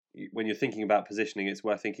when you're thinking about positioning, it's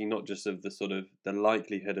worth thinking not just of the sort of the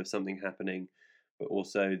likelihood of something happening, but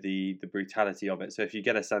also the brutality of it. So if you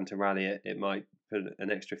get a Santa rally, it might put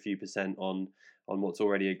an extra few percent on what's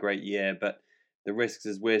already a great year. But the risks,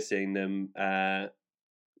 as we're seeing them,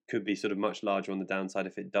 could be sort of much larger on the downside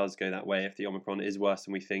if it does go that way. If the Omicron is worse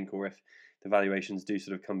than we think, or if the valuations do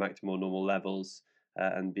sort of come back to more normal levels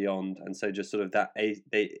and beyond. And so just sort of that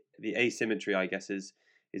the asymmetry, I guess, is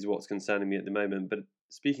what's concerning me at the moment. But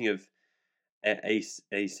speaking of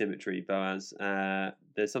asymmetry, Boaz,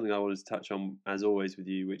 there's something I wanted to touch on, as always, with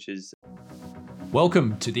you, which is...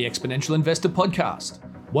 Welcome to the Exponential Investor Podcast.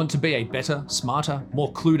 Want to be a better, smarter,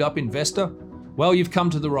 more clued up investor? Well, you've come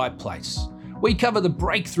to the right place. We cover the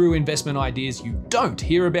breakthrough investment ideas you don't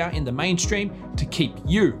hear about in the mainstream to keep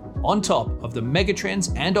you on top of the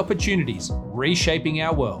megatrends and opportunities reshaping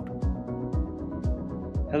our world.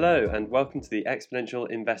 Hello and welcome to the Exponential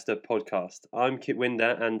Investor Podcast. I'm Kit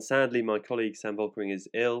Winder and sadly my colleague Sam Volkering is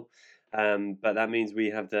ill, but that means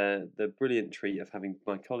we have the brilliant treat of having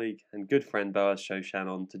my colleague and good friend Boaz Shoshan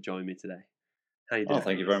on to join me today. How you doing? Oh,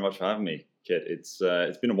 thank you very much for having me, Kit. It's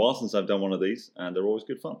been a while since I've done one of these and they're always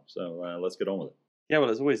good fun, so let's get on with it. Yeah, well,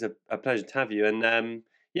 it's always a pleasure to have you, and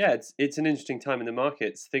it's an interesting time in the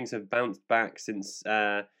markets. Things have bounced back since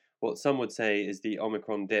what some would say is the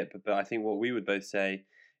Omicron dip, but I think what we would both say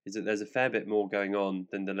is that there's a fair bit more going on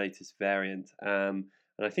than the latest variant. And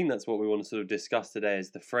I think that's what we want to sort of discuss today is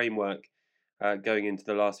the framework going into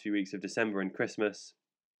the last few weeks of December and Christmas,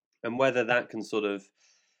 and whether that can sort of,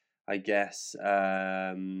 I guess,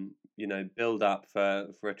 build up for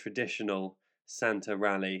a traditional Santa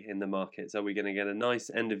rally in the markets. Are we going to get a nice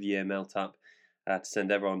end of year melt up to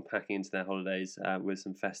send everyone packing into their holidays with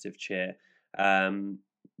some festive cheer?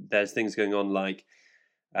 There's things going on like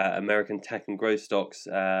American tech and growth stocks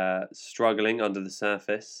struggling under the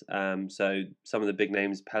surface. So some of the big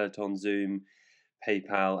names, Peloton, Zoom,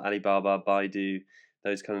 PayPal, Alibaba, Baidu,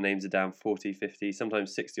 those kind of names are down 40, 50,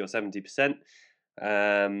 sometimes 60 or 70%.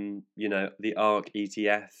 The ARK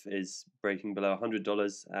ETF is breaking below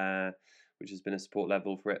 $100, which has been a support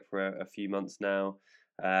level for it for a few months now.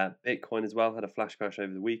 Bitcoin as well had a flash crash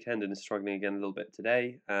over the weekend and is struggling again a little bit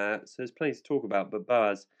today. So there's plenty to talk about, but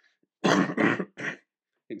Boaz...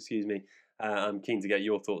 Excuse me. I'm keen to get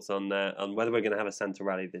your thoughts on whether we're going to have a Santa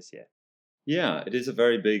rally this year. Yeah, it is a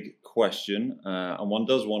very big question, and one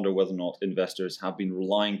does wonder whether or not investors have been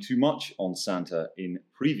relying too much on Santa in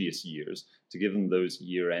previous years to give them those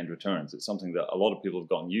year-end returns. It's something that a lot of people have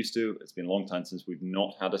gotten used to. It's been a long time since we've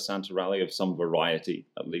not had a Santa rally of some variety,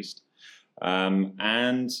 at least.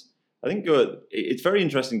 And I think it's very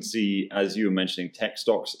interesting to see, as you were mentioning, tech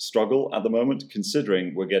stocks struggle at the moment,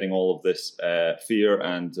 considering we're getting all of this fear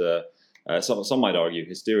and some might argue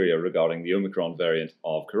hysteria regarding the Omicron variant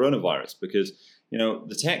of coronavirus, because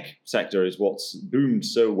the tech sector is what's boomed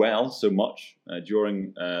so much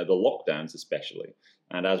during the lockdowns, especially.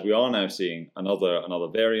 And as we are now seeing another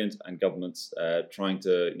variant and governments trying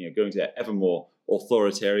to go into ever more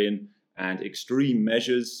authoritarian and extreme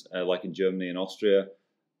measures, like in Germany and Austria.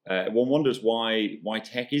 One wonders why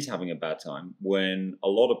tech is having a bad time when a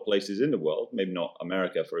lot of places in the world, maybe not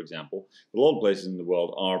America, for example, but a lot of places in the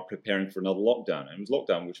world are preparing for another lockdown. And it was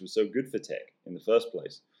lockdown which was so good for tech in the first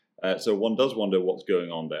place. So one does wonder what's going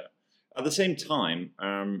on there. At the same time,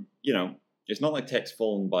 it's not like tech's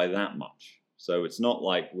fallen by that much. So it's not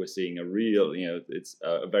like we're seeing a real, it's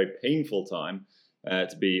a very painful time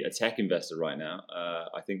to be a tech investor right now.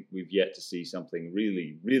 I think we've yet to see something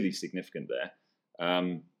really, really significant there.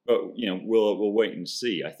 But we'll wait and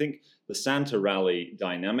see. I think the Santa rally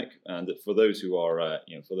dynamic, and for those who are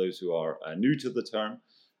new to the term,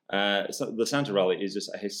 so the Santa rally is just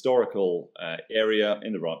a historical area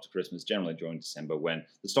in the run up to Christmas, generally during December, when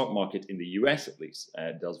the stock market in the US at least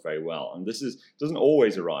does very well. And this doesn't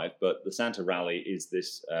always arrive, but the Santa rally is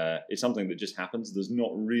something that just happens. There's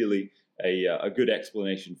not really a good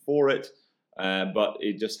explanation for it. But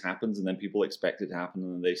it just happens, and then people expect it to happen,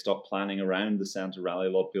 and then they start planning around the Santa rally.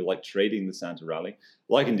 A lot of people like trading the Santa rally,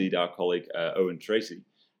 like indeed our colleague Owen Tracy.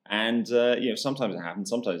 And sometimes it happens,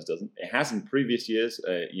 sometimes it doesn't. It has in previous years,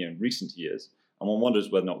 recent years, and one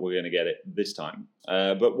wonders whether or not we're going to get it this time.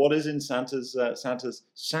 But what is in Santa's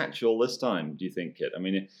satchel this time? Do you think, Kit? I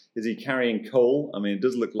mean, is he carrying coal? I mean, it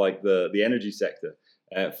does look like the energy sector.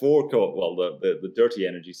 The dirty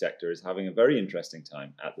energy sector is having a very interesting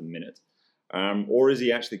time at the minute. Or is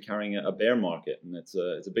he actually carrying a bear market? And it's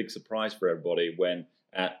a big surprise for everybody when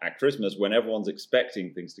at Christmas, when everyone's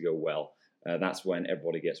expecting things to go well, that's when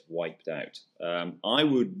everybody gets wiped out. I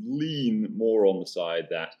would lean more on the side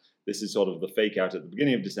that this is sort of the fake out at the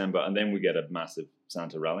beginning of December, and then we get a massive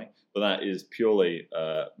Santa rally. But that is purely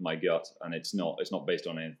my gut, and it's not based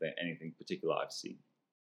on anything particular I've seen.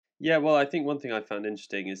 Yeah, well, I think one thing I found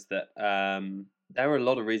interesting is that there are a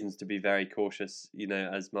lot of reasons to be very cautious,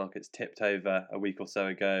 as markets tipped over a week or so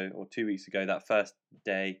ago, or 2 weeks ago, that first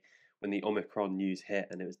day when the Omicron news hit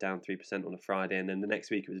and it was down 3% on a Friday. And then the next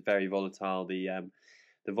week it was very volatile. The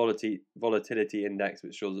volatility index,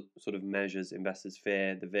 which sort of measures investors'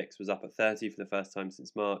 fear, the VIX was up at 30 for the first time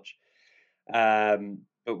since March.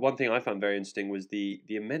 But one thing I found very interesting was the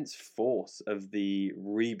immense force of the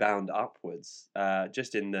rebound upwards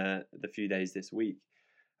just in the few days this week.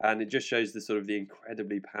 And it just shows the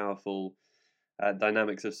incredibly powerful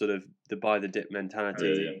dynamics of sort of the buy the dip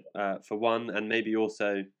mentality for one, and maybe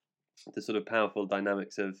also the sort of powerful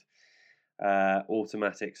dynamics of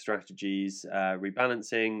automatic strategies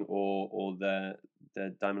rebalancing, or the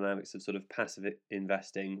dynamics of sort of passive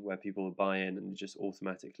investing, where people will buy in and just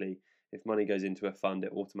automatically, if money goes into a fund,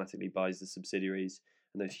 it automatically buys the subsidiaries,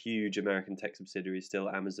 and those huge American tech subsidiaries, still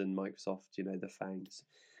Amazon, Microsoft, the FANGs,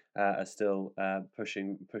 are still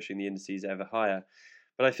pushing the indices ever higher.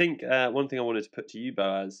 But I think one thing I wanted to put to you,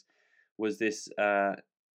 Boaz, was this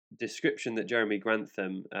description that Jeremy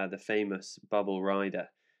Grantham, the famous bubble rider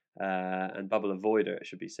and bubble avoider, it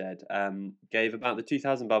should be said, gave about the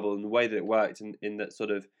 2000 bubble and the way that it worked, in that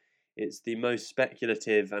sort of it's the most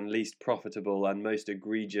speculative and least profitable and most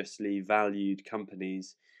egregiously valued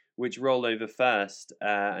companies which roll over first.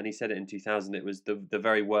 And he said it in 2000, it was the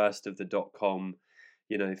very worst of the dot-com,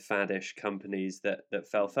 faddish companies that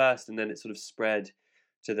fell first, and then it sort of spread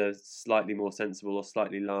to the slightly more sensible or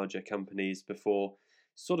slightly larger companies before,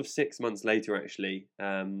 sort of 6 months later, actually,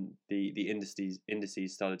 the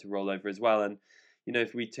indices started to roll over as well. And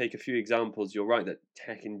if we take a few examples, you're right that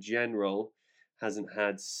tech in general hasn't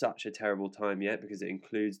had such a terrible time yet, because it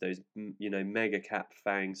includes those mega cap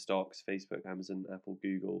FANG stocks: Facebook, Amazon, Apple,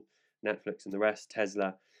 Google, Netflix, and the rest,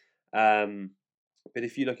 Tesla. But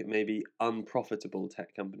if you look at maybe unprofitable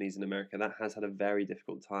tech companies in America, that has had a very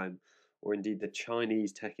difficult time. Or indeed, the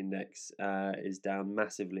Chinese tech index is down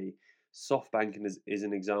massively. SoftBank is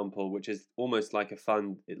an example, which is almost like a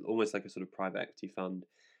fund, almost like a sort of private equity fund.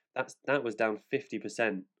 That was down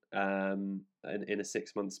 50% in a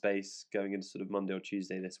 6 month space, going into sort of Monday or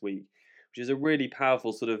Tuesday this week, which is a really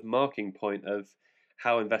powerful sort of marking point of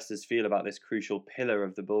how investors feel about this crucial pillar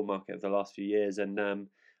of the bull market of the last few years. And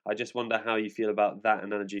I just wonder how you feel about that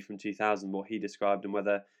analogy from 2000, what he described, and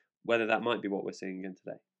whether that might be what we're seeing again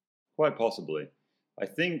today. Quite possibly. I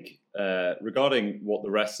think regarding what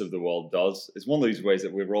the rest of the world does, it's one of these ways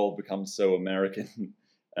that we've all become so American.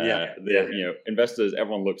 Investors,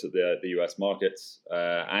 everyone looks at the US markets,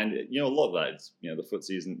 and a lot of that is, the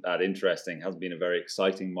FTSE isn't that interesting. Hasn't been a very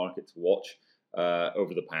exciting market to watch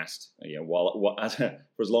over the past,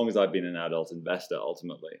 for as long as I've been an adult investor,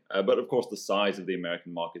 ultimately. But of course, the size of the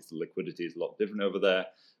American markets, the liquidity is a lot different over there.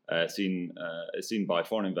 It's seen by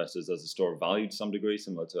foreign investors as a store of value to some degree,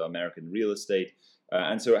 similar to American real estate,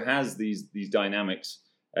 and so it has these dynamics.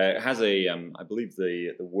 It has I believe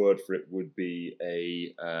the word for it would be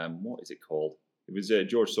what is it called? It was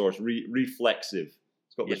George Soros, reflexive.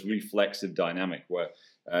 It's got this reflexive dynamic where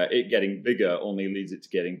it getting bigger only leads it to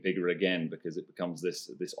getting bigger again, because it becomes this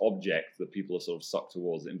object that people are sort of sucked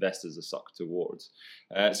towards, investors are sucked towards.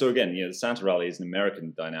 So again, the Santa rally is an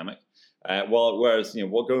American dynamic, whereas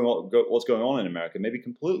what's going on in America may be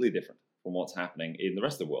completely different from what's happening in the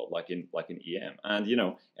rest of the world, like in EM. And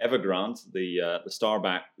Evergrande, the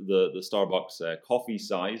Starbucks coffee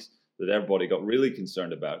size that everybody got really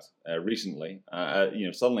concerned about recently,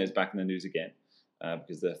 suddenly it's back in the news again,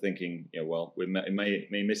 because they're thinking, it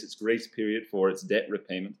may miss its grace period for its debt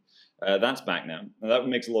repayment. That's back now, and that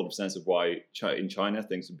makes a lot of sense of why in China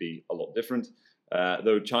things would be a lot different.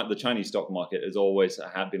 Though the Chinese stock market has always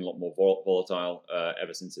had been a lot more volatile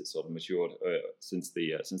ever since it sort of matured, since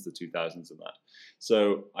the 2000s and that.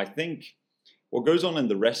 So I think what goes on in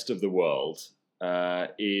the rest of the world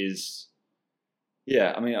is, in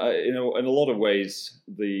a lot of ways,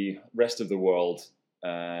 the rest of the world.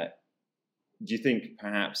 Do you think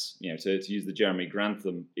perhaps, to use the Jeremy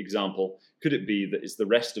Grantham example, could it be that it's the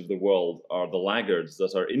rest of the world are the laggards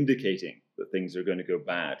that are indicating that things are going to go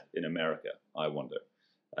bad in America? I wonder.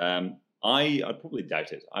 I'd probably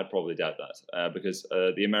doubt it. I'd probably doubt that because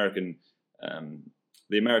the American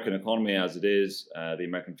economy as it is, the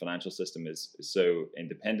American financial system is so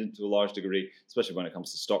independent to a large degree, especially when it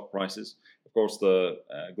comes to stock prices. Of course, the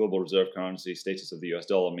global reserve currency status of the US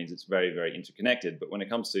dollar means it's very, very interconnected. But when it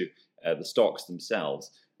comes to the stocks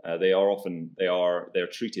themselves, they're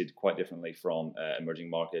treated quite differently from emerging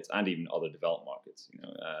markets and even other developed markets.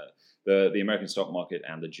 The American stock market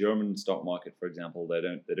and the German stock market, for example, they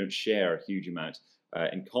don't share a huge amount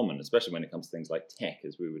in common, especially when it comes to things like tech,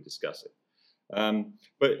 as we were discussing.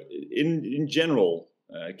 But in general,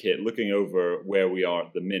 Kit, looking over where we are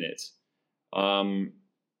at the minute, I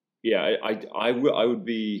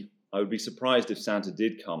would be surprised if Santa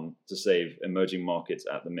did come to save emerging markets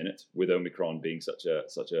at the minute, with Omicron being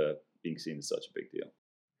being seen as such a big deal.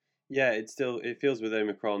 Yeah, it feels with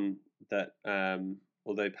Omicron that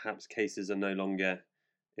although perhaps cases are no longer,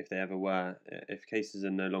 if they ever were, if cases are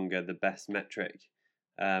no longer the best metric,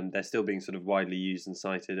 they're still being sort of widely used and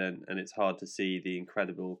cited, and it's hard to see the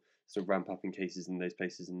incredible sort of ramp up in cases in those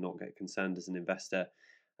places and not get concerned as an investor.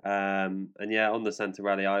 And yeah, on the Santa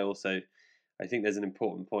rally, I think there's an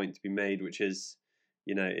important point to be made, which is,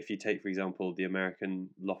 if you take, for example, the American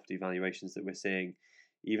lofty valuations that we're seeing,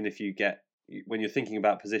 even if when you're thinking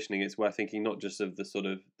about positioning, it's worth thinking not just of the sort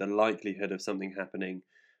of the likelihood of something happening,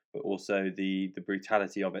 but also the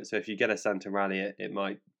brutality of it. So if you get a Santa rally, it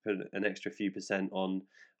might put an extra few percent on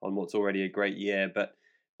what's already a great year, but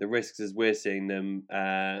the risks as we're seeing them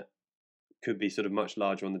could be sort of much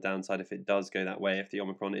larger on the downside if it does go that way, if the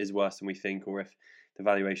Omicron is worse than we think, or if the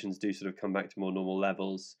valuations do sort of come back to more normal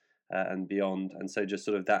levels and beyond. And so just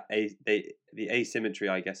sort of that the asymmetry,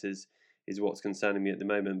 I guess, is what's concerning me at the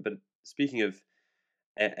moment. But speaking of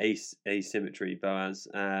asymmetry, Boaz,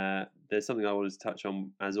 there's something I wanted to touch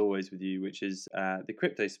on, as always, with you, which is the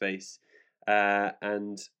crypto space.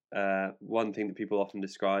 And one thing that people often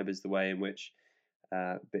describe is the way in which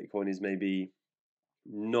Bitcoin is maybe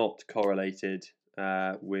not correlated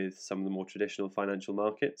with some of the more traditional financial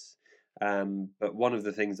markets. But one of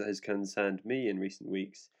the things that has concerned me in recent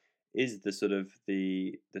weeks is the sort of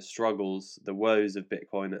the struggles, the woes of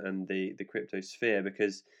Bitcoin and the crypto sphere,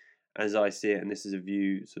 because as I see it, and this is a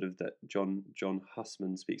view sort of that John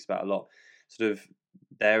Hussman speaks about a lot, sort of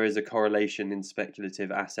there is a correlation in speculative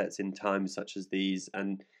assets in times such as these.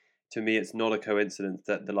 And to me, it's not a coincidence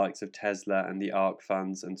that the likes of Tesla and the ARK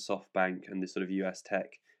funds and SoftBank and the sort of US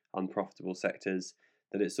tech unprofitable sectors,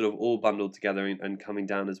 that it's sort of all bundled together and coming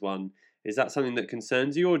down as one. Is that something that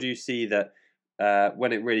concerns you, or do you see that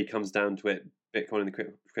when it really comes down to it, Bitcoin and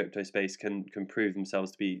the crypto space can prove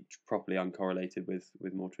themselves to be properly uncorrelated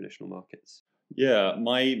with more traditional markets? Yeah,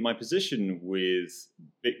 my position with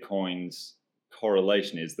Bitcoin's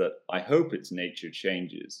correlation is that I hope its nature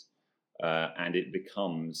changes and it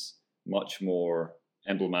becomes much more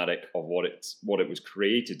emblematic of what it was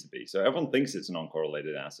created to be. So everyone thinks it's an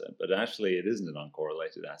uncorrelated asset, but actually it isn't an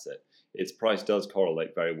uncorrelated asset. Its price does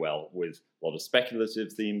correlate very well with a lot of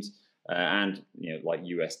speculative themes and like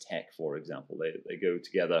US tech, for example. They go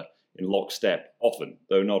together in lockstep often,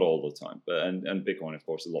 though not all the time. But and Bitcoin, of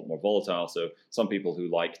course, is a lot more volatile. So some people who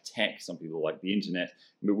like tech, some people like the internet,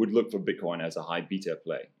 would look for Bitcoin as a high beta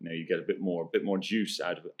play. You get a bit more juice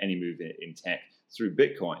out of any move in tech through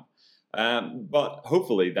Bitcoin. But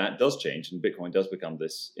hopefully that does change and Bitcoin does become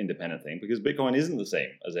this independent thing, because Bitcoin isn't the same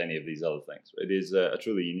as any of these other things. It is a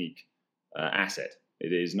truly unique asset.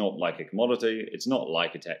 It is not like a commodity. It's not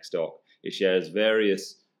like a tech stock. It shares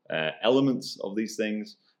various elements of these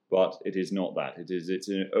things, but it is not that. It's its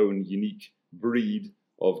own unique breed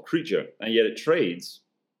of creature, and yet it trades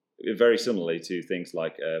very similarly to things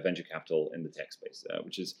like venture capital in the tech space,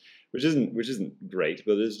 which isn't great,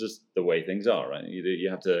 but it's just the way things are, right? You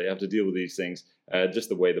have to deal with these things just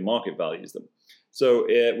the way the market values them. So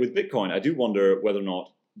with Bitcoin, I do wonder whether or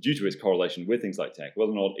not, due to its correlation with things like tech,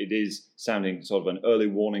 whether or not it is sounding sort of an early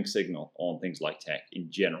warning signal on things like tech in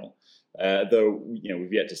general. Though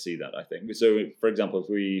we've yet to see that, I think. So, for example, if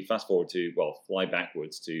we fast forward fly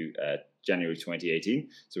backwards to January 2018,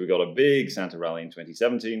 so we got a big Santa rally in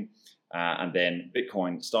 2017, and then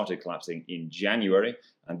Bitcoin started collapsing in January,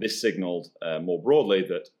 and this signaled more broadly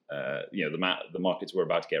that the markets were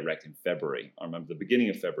about to get wrecked in February. I remember the beginning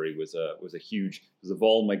of February was a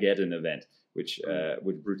Volmageddon event, which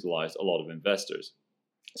brutalized a lot of investors.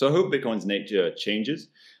 So I hope Bitcoin's nature changes.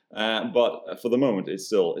 But for the moment, it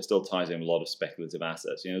still ties in a lot of speculative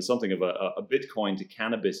assets. Something of a Bitcoin to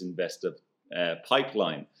cannabis investor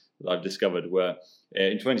pipeline that I've discovered, where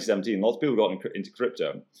in 2017, lots of people got into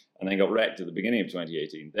crypto and then got wrecked at the beginning of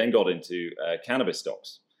 2018, then got into cannabis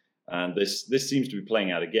stocks. And this seems to be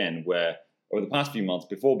playing out again, where over the past few months,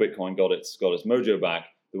 before Bitcoin got its mojo back,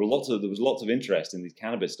 there was lots of interest in these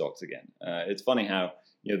cannabis stocks again. It's funny how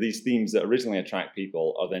these themes that originally attract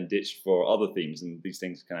people are then ditched for other themes, and these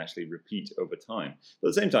things can actually repeat over time. But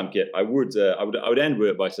at the same time, Kit, I would end with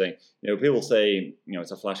it by saying, people say,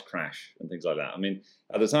 it's a flash crash and things like that. I mean,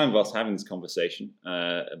 at the time of us having this conversation,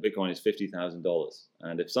 Bitcoin is $50,000,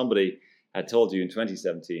 and if somebody had told you in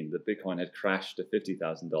 2017 that Bitcoin had crashed to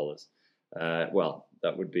 $50,000, well,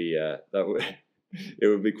 that would be it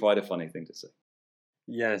would be quite a funny thing to say.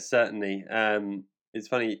 Yeah, certainly. It's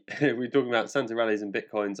funny, we're talking about Santa rallies and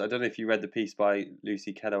Bitcoins. I don't know if you read the piece by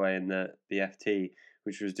Lucy Kellaway in the FT,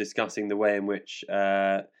 which was discussing the way in which,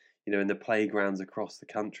 in the playgrounds across the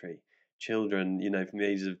country, children, from the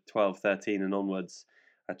ages of 12, 13 and onwards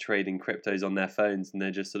are trading cryptos on their phones, and they're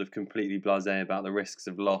just sort of completely blasé about the risks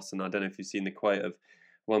of loss. And I don't know if you've seen the quote of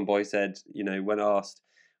one boy said, when asked,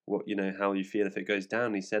 what how you feel if it goes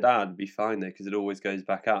down, he said, it'd be fine though, because it always goes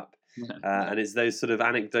back up. And it's those sort of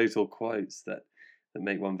anecdotal quotes that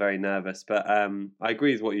make one very nervous. But I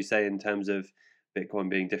agree with what you say in terms of Bitcoin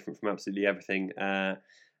being different from absolutely everything.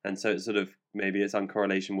 And so it's sort of, maybe its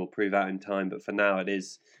uncorrelation will prove out in time. But for now, it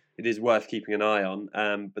is worth keeping an eye on.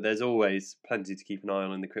 But there's always plenty to keep an eye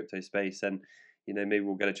on in the crypto space. And, maybe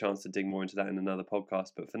we'll get a chance to dig more into that in another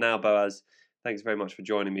podcast. But for now, Boaz, thanks very much for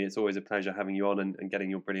joining me. It's always a pleasure having you on and getting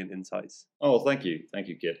your brilliant insights. Oh, well, thank you,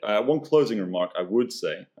 Kit. One closing remark I would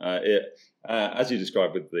say, as you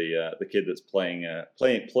described with the kid that's playing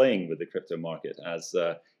with the crypto market, as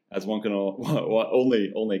one can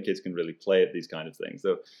only kids can really play at these kind of things.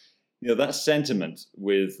 So, that sentiment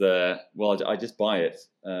with I just buy it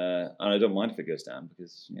and I don't mind if it goes down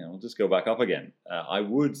because it'll just go back up again. I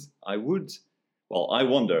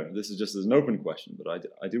wonder, this is just as an open question, but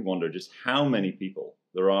I do wonder just how many people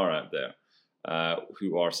there are out there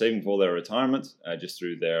who are saving for their retirement just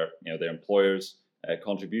through their employers'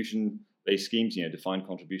 contribution-based schemes, defined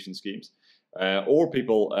contribution schemes, or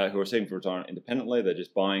people who are saving for retirement independently. They're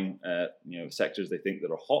just buying sectors they think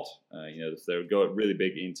that are hot. If they go really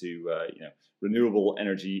big into renewable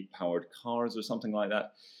energy-powered cars or something like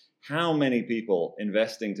that. How many people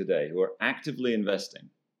investing today who are actively investing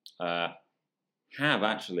have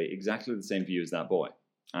actually exactly the same view as that boy?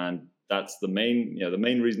 And that's the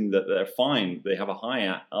main reason that they're fine. They have a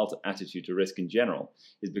high attitude to risk in general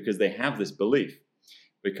is because they have this belief.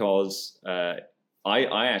 Because I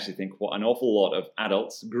actually think what an awful lot of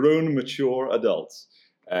adults, grown, mature adults,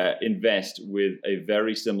 invest with a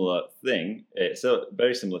very similar thing. It's a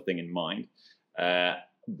very similar thing in mind,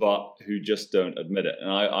 but who just don't admit it.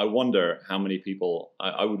 And I wonder how many people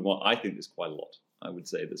I think there's quite a lot. I would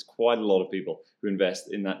say there's quite a lot of people who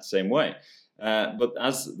invest in that same way. But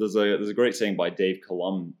as there's a great saying by Dave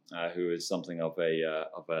Cullum, who is something of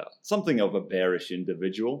a bearish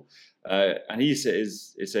individual, and he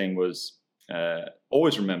is saying was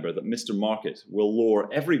always remember that Mr. Market will lure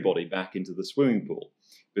everybody back into the swimming pool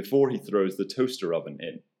before he throws the toaster oven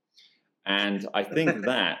in. And I think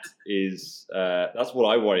that's what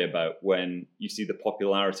I worry about when you see the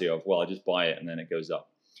popularity of, I just buy it and then it goes up.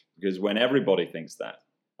 Because when everybody thinks that,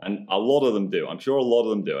 and a lot of them do, I'm sure a lot of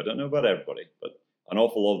them do, I don't know about everybody, but an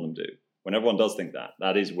awful lot of them do. When everyone does think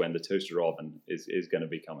that is when the toaster oven is going to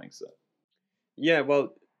be coming. So, yeah,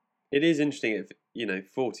 well, it is interesting if,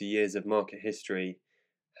 40 years of market history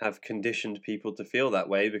have conditioned people to feel that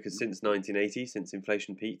way, because since 1980, since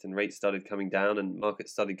inflation peaked and rates started coming down and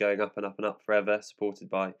markets started going up and up and up forever, supported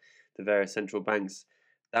by the various central banks,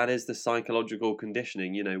 that is the psychological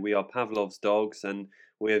conditioning. We are Pavlov's dogs, and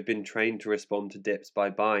we have been trained to respond to dips by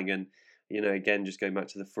buying. And, again, just going back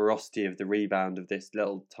to the ferocity of the rebound of this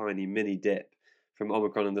little tiny mini dip from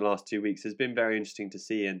Omicron in the last 2 weeks has been very interesting to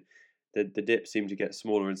see. And the dips seem to get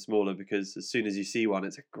smaller and smaller because as soon as you see one,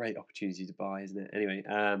 it's a great opportunity to buy, isn't it? Anyway,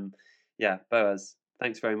 Boaz,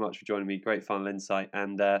 thanks very much for joining me. Great final insight.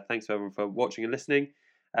 And thanks to everyone for watching and listening.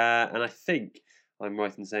 And I think I'm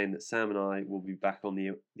right in saying that Sam and I will be back on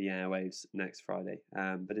the airwaves next Friday.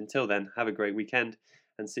 But until then, have a great weekend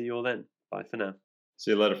and see you all then. Bye for now.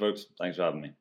 See you later, folks. Thanks for having me.